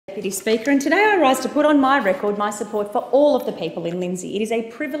Deputy Speaker, and today I rise to put on my record my support for all of the people in Lindsay. It is a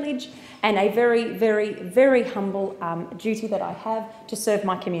privilege and a very, very, very humble duty that I have to serve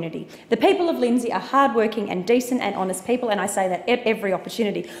my community. The people of Lindsay are hardworking and decent and honest people, and I say that at every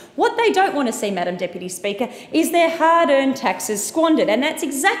opportunity. What they don't want to see, Madam Deputy Speaker, is their hard-earned taxes squandered, and that's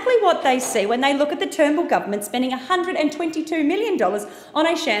exactly what they see when they look at the Turnbull government spending $122 million on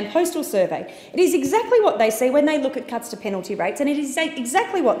a sham postal survey. It is exactly what they see when they look at cuts to penalty rates, and it is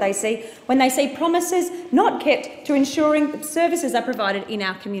exactly what they see when they see promises not kept to ensuring that services are provided in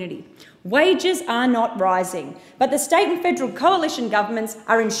our community. Wages are not rising, but the state and federal coalition governments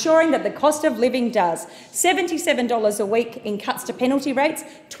are ensuring that the cost of living does. $77 a week in cuts to penalty rates,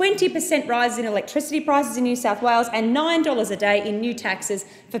 20% rise in electricity prices in New South Wales and $9 a day in new taxes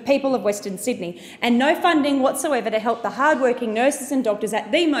for people of Western Sydney, and no funding whatsoever to help the hard-working nurses and doctors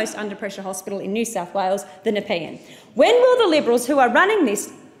at the most under-pressure hospital in New South Wales, the Nepean. When will the Liberals who are running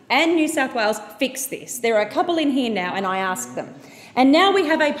this and New South Wales fix this? There are a couple in here now, and I ask them. And now we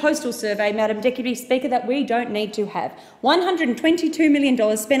have a postal survey, Madam Deputy Speaker, that we don't need to have. $122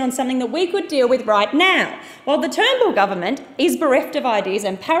 million spent on something that we could deal with right now. While the Turnbull government is bereft of ideas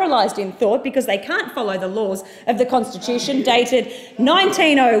and paralysed in thought because they can't follow the laws of the Constitution dated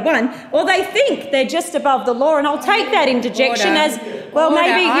 1901, or they think they're just above the law, and I'll take that interjection as, well,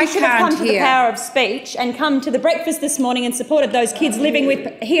 maybe you should have come to the power of speech and come to the breakfast this morning and supported those kids living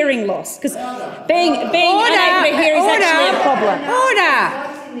with hearing loss, because being unable to hear is actually a problem.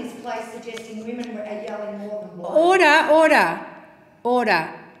 Order.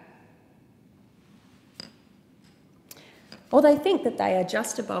 Or they think that they are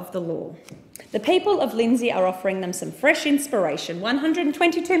just above the law. The people of Lindsay are offering them some fresh inspiration.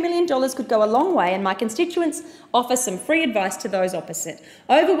 $122 million could go a long way, and my constituents offer some free advice to those opposite.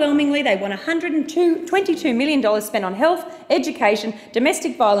 Overwhelmingly, they want $122 million spent on health, education,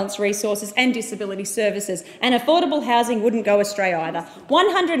 domestic violence resources and disability services, and affordable housing wouldn't go astray either.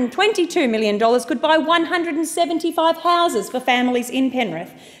 $122 million could buy 175 houses for families in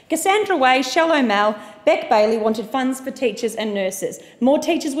Penrith. Cassandra Way, Shallow Mal, Beck Bailey wanted funds for teachers and nurses. More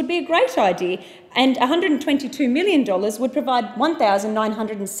teachers would be a great idea, and $122 million would provide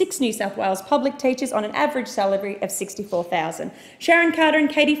 1,906 New South Wales public teachers on an average salary of $64,000. Sharon Carter and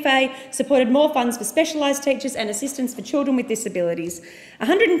Katie Fay supported more funds for specialised teachers and assistance for children with disabilities.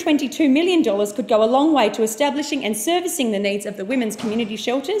 $122 million could go a long way to establishing and servicing the needs of the women's community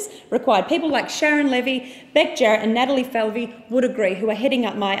shelters required. People like Sharon Levy, Beck Jarrett and Natalie Falvey would agree, who are heading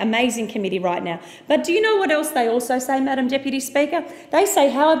up my amazing committee right now. But do you know what else they also say, Madam Deputy Speaker? They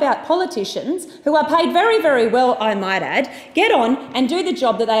say, how about politicians who are paid very, very well, I might add, get on and do the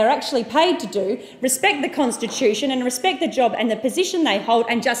job that they are actually paid to do, respect the Constitution and respect the job and the position they hold,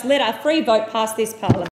 and just let our free vote pass this parliament.